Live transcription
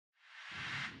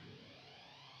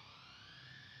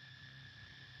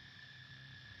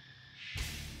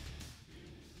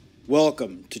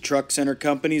Welcome to Truck Center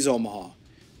Company's Omaha.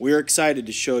 We are excited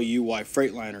to show you why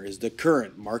Freightliner is the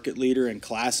current market leader in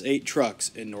Class 8 trucks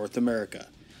in North America.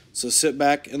 So sit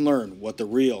back and learn what the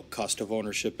real cost of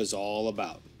ownership is all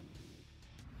about.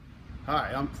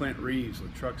 Hi, I'm Clint Reeves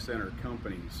with Truck Center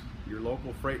Companies, your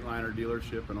local Freightliner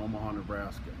dealership in Omaha,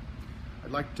 Nebraska.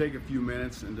 I'd like to take a few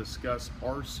minutes and discuss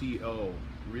RCO,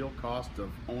 real cost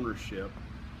of ownership,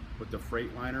 with the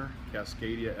Freightliner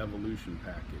Cascadia Evolution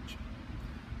package.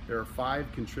 There are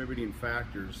 5 contributing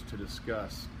factors to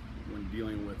discuss when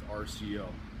dealing with RCO.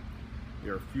 They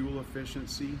are fuel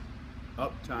efficiency,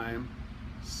 uptime,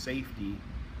 safety,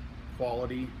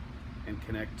 quality, and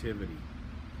connectivity.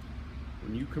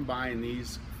 When you combine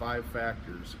these 5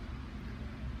 factors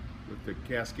with the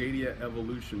Cascadia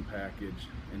Evolution package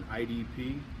and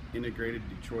IDP, Integrated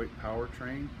Detroit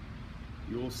Powertrain,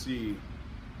 you will see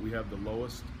we have the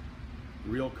lowest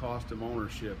real cost of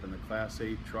ownership in the Class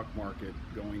 8 truck market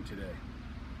going today.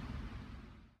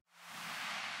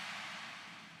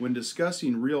 When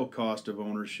discussing real cost of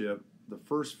ownership, the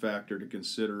first factor to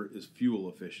consider is fuel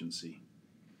efficiency.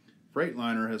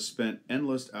 Freightliner has spent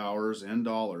endless hours and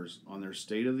dollars on their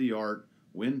state-of-the-art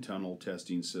wind tunnel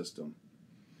testing system.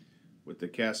 With the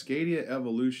Cascadia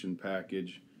Evolution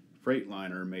package,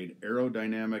 Freightliner made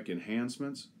aerodynamic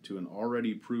enhancements to an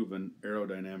already proven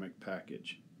aerodynamic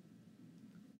package.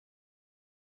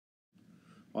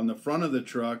 On the front of the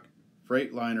truck,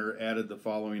 Freightliner added the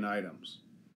following items: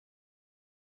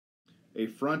 a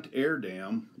front air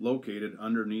dam located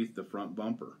underneath the front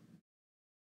bumper,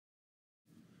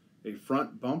 a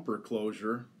front bumper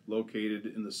closure located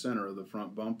in the center of the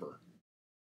front bumper,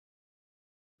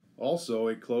 also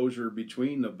a closure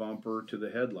between the bumper to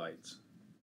the headlights,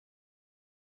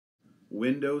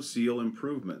 window seal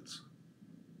improvements,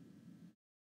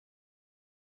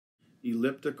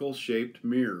 elliptical shaped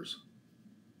mirrors,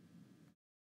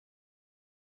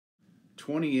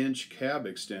 20-inch cab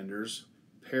extenders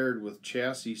paired with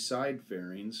chassis side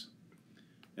fairings,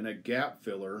 and a gap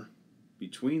filler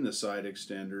between the side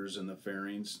extenders and the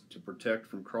fairings to protect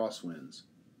from crosswinds,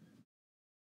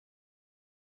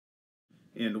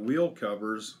 and wheel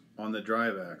covers on the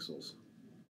drive axles.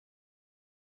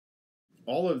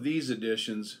 All of these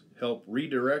additions help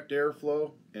redirect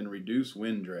airflow and reduce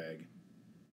wind drag.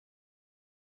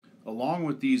 Along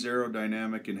with these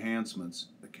aerodynamic enhancements,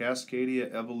 the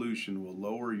Cascadia Evolution will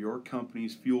lower your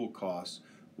company's fuel costs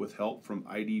with help from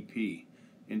IDP,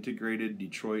 Integrated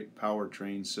Detroit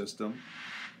Powertrain System,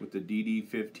 with the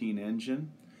DD15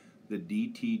 engine, the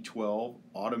DT12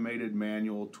 automated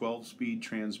manual 12-speed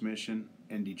transmission,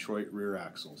 and Detroit rear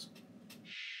axles.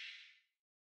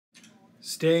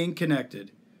 Staying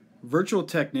connected. Virtual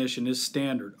Technician is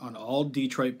standard on all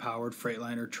Detroit-powered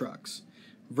Freightliner trucks.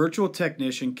 Virtual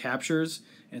Technician captures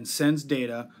and sends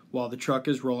data while the truck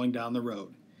is rolling down the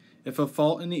road. If a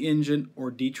fault in the engine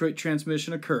or Detroit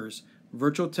transmission occurs,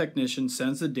 Virtual Technician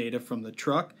sends the data from the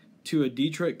truck to a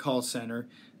Detroit call center.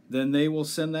 Then they will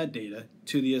send that data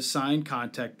to the assigned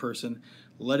contact person,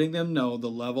 letting them know the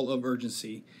level of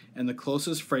urgency and the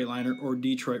closest Freightliner or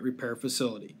Detroit repair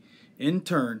facility. In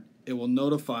turn, it will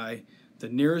notify the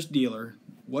nearest dealer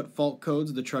what fault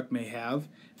codes the truck may have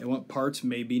and what parts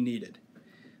may be needed.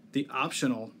 The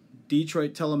optional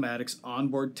Detroit Telematics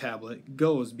onboard tablet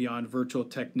goes beyond Virtual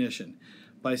Technician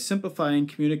by simplifying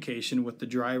communication with the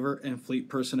driver and fleet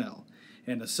personnel,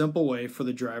 and a simple way for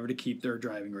the driver to keep their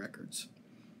driving records.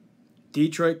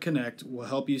 Detroit Connect will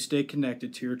help you stay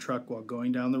connected to your truck while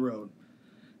going down the road,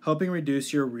 helping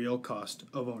reduce your real cost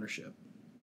of ownership.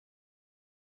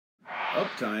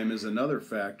 Uptime is another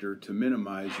factor to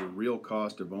minimize your real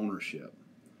cost of ownership.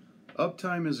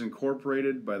 Uptime is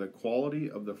incorporated by the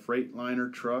quality of the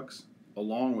Freightliner trucks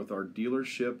along with our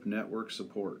dealership network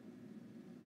support.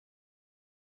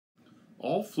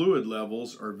 All fluid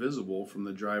levels are visible from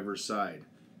the driver's side,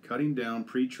 cutting down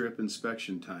pre-trip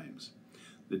inspection times.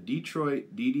 The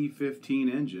Detroit DD15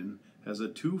 engine has a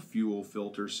 2 fuel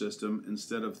filter system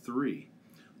instead of 3,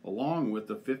 along with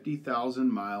the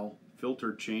 50,000-mile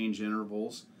filter change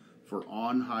intervals for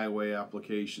on-highway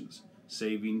applications,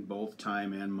 saving both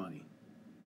time and money.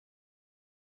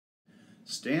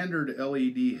 Standard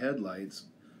LED headlights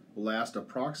will last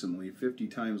approximately 50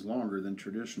 times longer than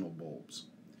traditional bulbs.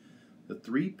 The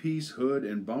 3-piece hood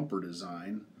and bumper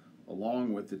design,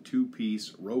 along with the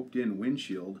 2-piece roped-in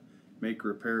windshield, make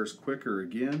repairs quicker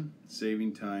again,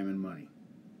 saving time and money.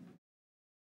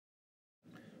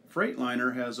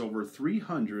 Freightliner has over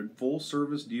 300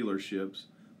 full-service dealerships,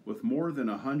 with more than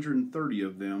 130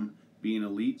 of them being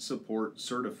Elite Support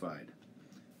certified.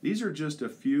 These are just a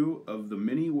few of the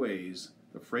many ways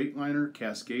the Freightliner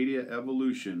Cascadia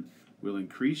Evolution will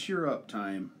increase your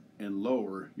uptime and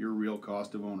lower your real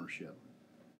cost of ownership.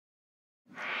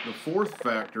 The fourth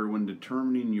factor when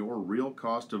determining your real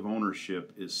cost of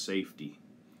ownership is safety.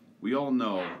 We all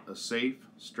know a safe,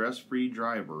 stress-free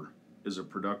driver is a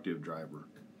productive driver.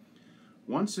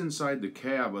 Once inside the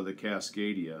cab of the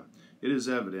Cascadia, it is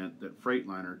evident that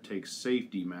Freightliner takes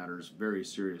safety matters very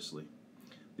seriously.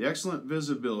 The excellent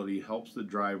visibility helps the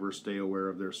driver stay aware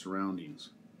of their surroundings.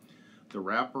 The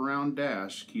wraparound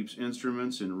dash keeps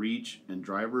instruments in reach and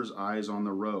driver's eyes on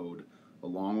the road,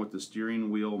 along with the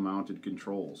steering wheel mounted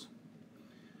controls.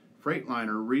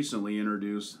 Freightliner recently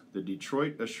introduced the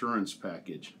Detroit Assurance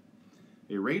Package,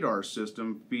 a radar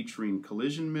system featuring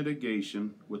collision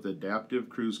mitigation with adaptive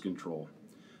cruise control.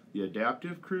 The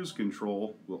adaptive cruise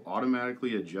control will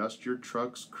automatically adjust your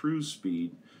truck's cruise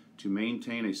speed to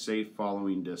maintain a safe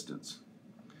following distance.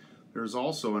 There is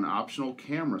also an optional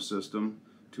camera system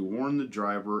to warn the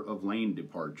driver of lane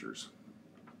departures.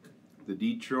 The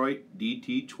Detroit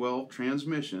DT12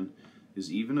 transmission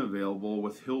is even available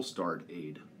with hill start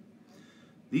aid.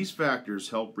 These factors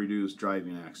help reduce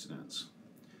driving accidents.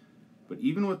 But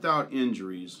even without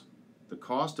injuries, the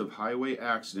cost of highway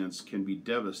accidents can be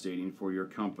devastating for your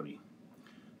company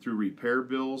through repair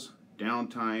bills,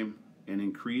 downtime, and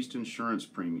increased insurance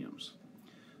premiums.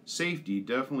 Safety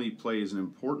definitely plays an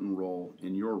important role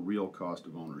in your real cost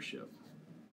of ownership.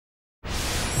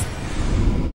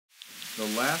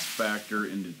 The last factor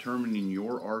in determining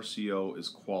your RCO is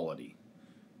quality.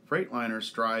 Freightliner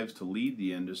strives to lead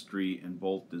the industry in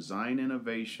both design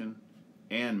innovation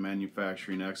and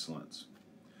manufacturing excellence.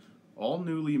 All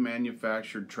newly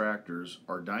manufactured tractors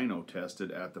are dyno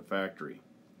tested at the factory.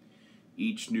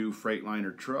 Each new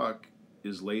Freightliner truck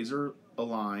is laser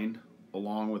aligned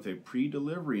along with a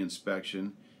pre-delivery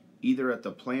inspection either at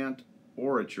the plant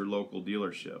or at your local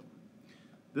dealership.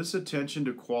 This attention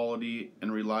to quality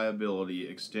and reliability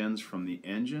extends from the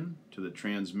engine to the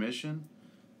transmission,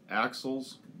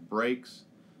 axles, brakes,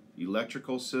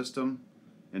 electrical system,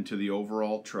 and to the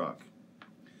overall truck.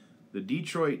 The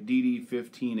Detroit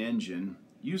DD15 engine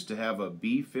used to have a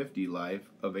B50 life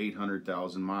of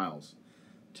 800,000 miles.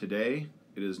 Today,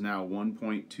 it is now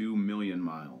 1.2 million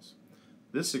miles.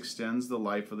 This extends the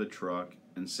life of the truck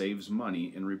and saves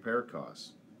money in repair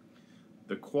costs.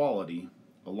 The quality,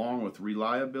 along with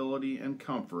reliability and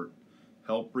comfort,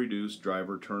 help reduce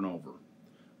driver turnover.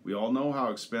 We all know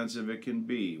how expensive it can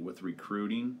be with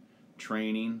recruiting,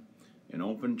 training, and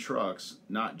open trucks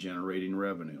not generating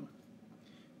revenue.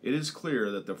 It is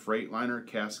clear that the Freightliner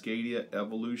Cascadia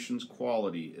Evolution's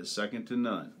quality is second to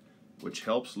none, which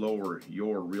helps lower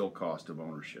your real cost of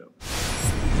ownership.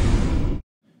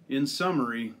 In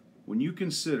summary, when you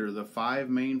consider the 5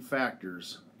 main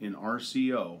factors in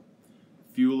RCO,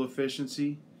 fuel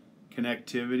efficiency,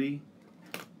 connectivity,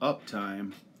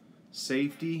 uptime,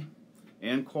 safety,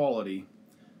 and quality,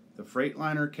 the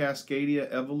Freightliner Cascadia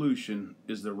Evolution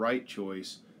is the right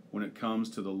choice when it comes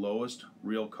to the lowest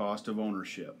real cost of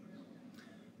ownership.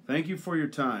 Thank you for your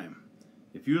time.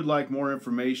 If you would like more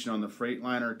information on the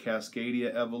Freightliner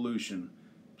Cascadia Evolution,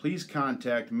 please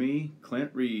contact me,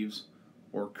 Clint Reeves,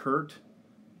 or Kurt,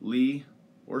 Lee,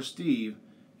 or Steve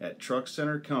at Truck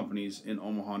Center Companies in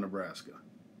Omaha, Nebraska.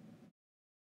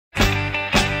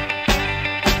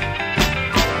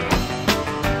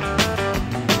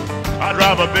 I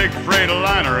drive a big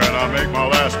Freightliner and I make my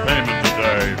last payment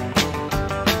today.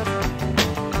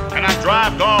 And I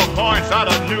drive dog points out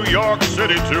of New York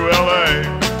City to LA,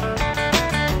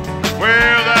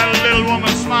 where that little woman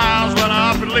smiles when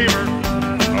I up and leave her.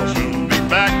 I'll soon be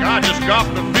back, I just got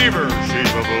the fever.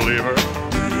 She's a believer,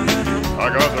 I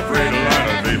got the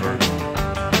Freightliner fever.